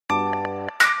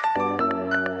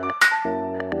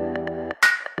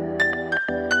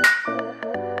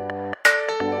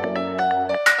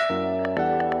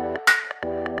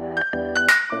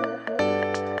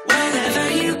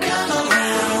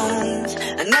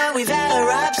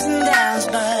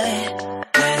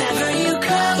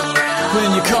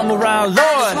come around,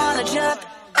 Lord.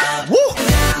 Woo!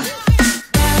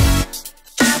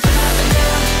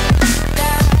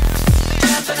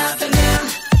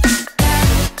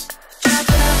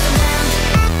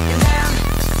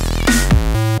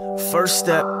 First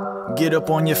step, get up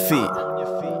on your feet.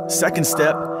 Second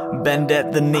step, bend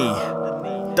at the knee.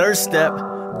 Third step,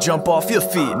 jump off your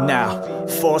feet now.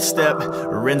 Fourth step,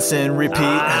 rinse and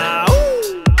repeat.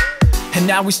 And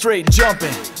now we straight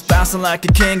jumping, bouncing like a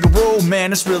kangaroo.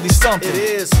 Man, it's really something. It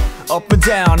is. Up and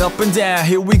down,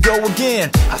 here we go again.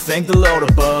 I thank the Lord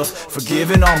above for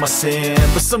giving all my sin.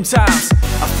 But sometimes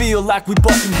I feel like we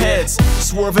butting heads.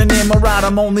 Swerving in my ride,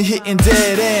 I'm only hitting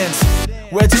dead ends.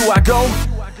 Where do I go?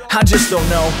 I just don't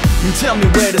know. You tell me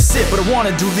where to sit, but I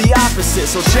wanna do the opposite.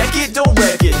 So check it, don't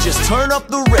wreck it, just turn up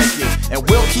the record, and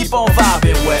we'll keep on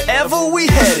vibing wherever we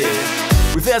headed.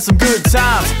 We've had some good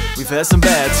times, we've had some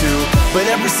bad too, but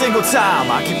every single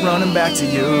time I keep running back to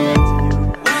you.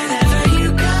 Whenever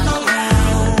you come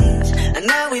around, I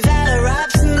know we've had our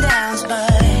ups and downs, but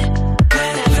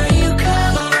whenever you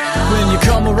come around, when you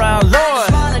come around, Lord, I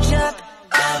just wanna jump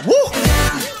up, woo!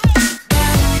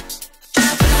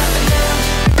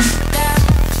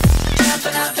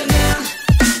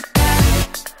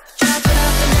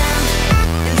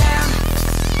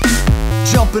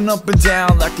 Jumping up and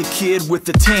down like a kid with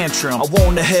a tantrum. I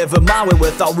wanna have it my way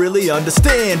without really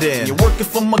understanding. You're working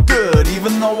for my good,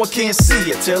 even though I can't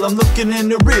see it. Till I'm looking in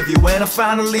the rearview and I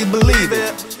finally believe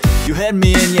it. You had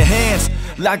me in your hands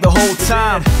like the whole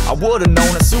time. I would've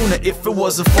known it sooner if it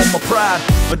wasn't for my pride.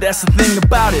 But that's the thing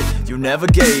about it, you never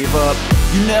gave up.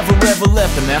 You never ever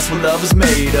left, and that's what love is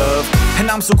made of. And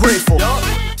I'm so grateful,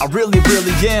 I really,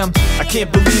 really am. I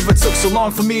can't believe it took so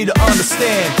long for me to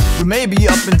understand. We may be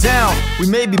up and down, we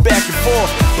may be back and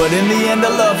forth, but in the end I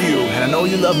love you, and I know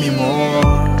you love me more.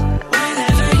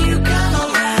 whenever you come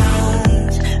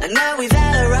around, I know we've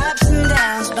had our ups and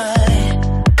downs, but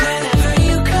whenever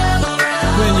you come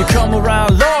around, when you come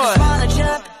around, Lord, I just wanna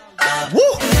jump up, woo!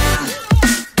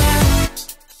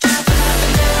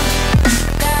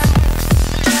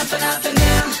 jumping up and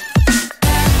down,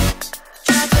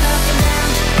 jumping up and down,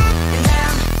 and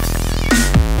down.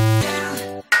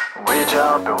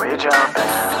 We jumpin',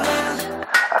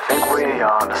 I think we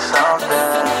on to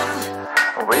something.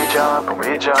 We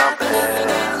jumpin'.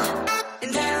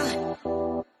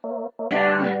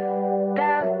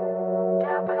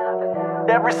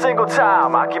 Every single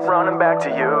time I keep running back to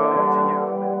you.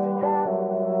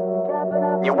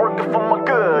 You're working for my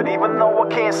good, even though I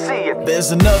can't see it. There's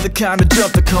another kind of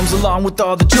jump that comes along with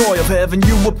all the joy of having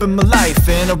you up in my life,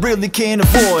 and I really can't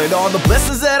avoid all the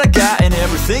blessings that I got and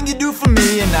everything you do for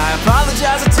me. And I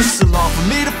apologize it took so long for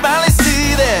me to finally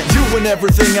see that you and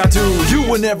everything I do,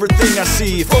 you and everything I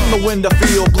see. From the wind I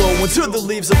feel blowing to the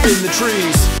leaves up in the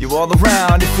trees, you're all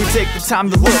around if we take the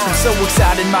time to look. I'm so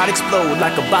excited might explode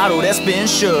like a bottle that's been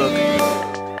shook.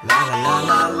 La la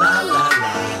la la la.